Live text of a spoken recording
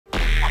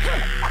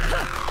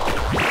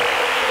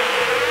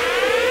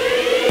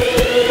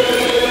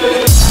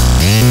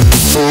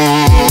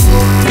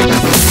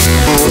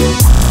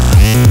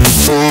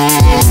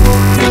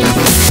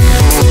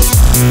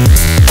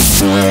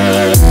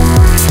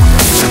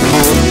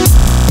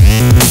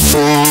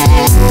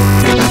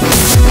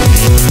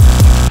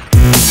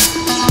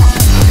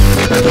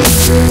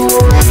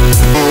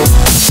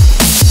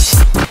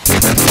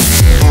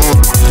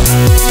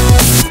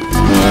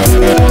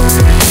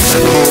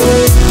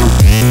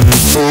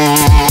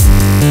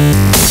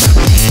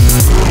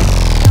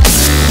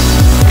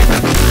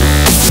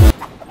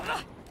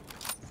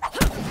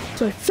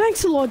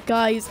thanks a lot,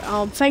 guys.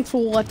 Thanks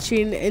for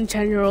watching in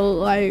general.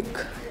 Like,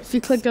 if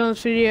you clicked on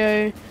this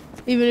video,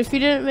 even if you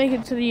didn't make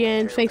it to the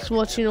end, thanks for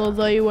watching,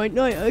 although you won't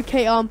know.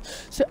 Okay,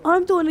 so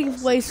I'm doing a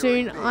giveaway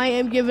soon. I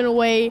am giving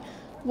away,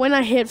 when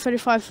I hit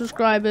 35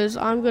 subscribers,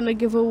 I'm gonna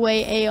give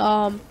away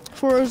a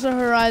Forza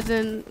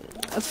Horizon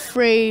a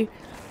free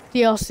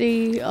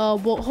DLC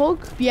Warthog.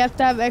 You have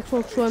to have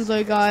Xbox One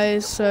though,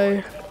 guys, so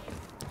if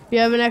you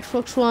have an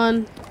Xbox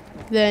One,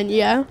 then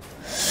yeah,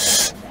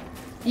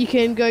 you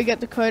can go get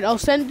the code. I'll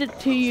send it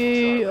to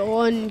you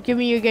on Give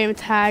Me Your Game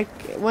Tag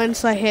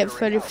once I hit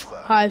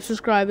 35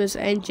 subscribers,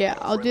 and yeah,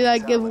 I'll do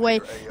that giveaway.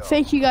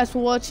 Thank you guys for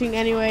watching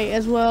anyway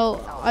as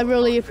well. I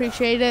really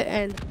appreciate it,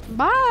 and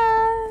bye.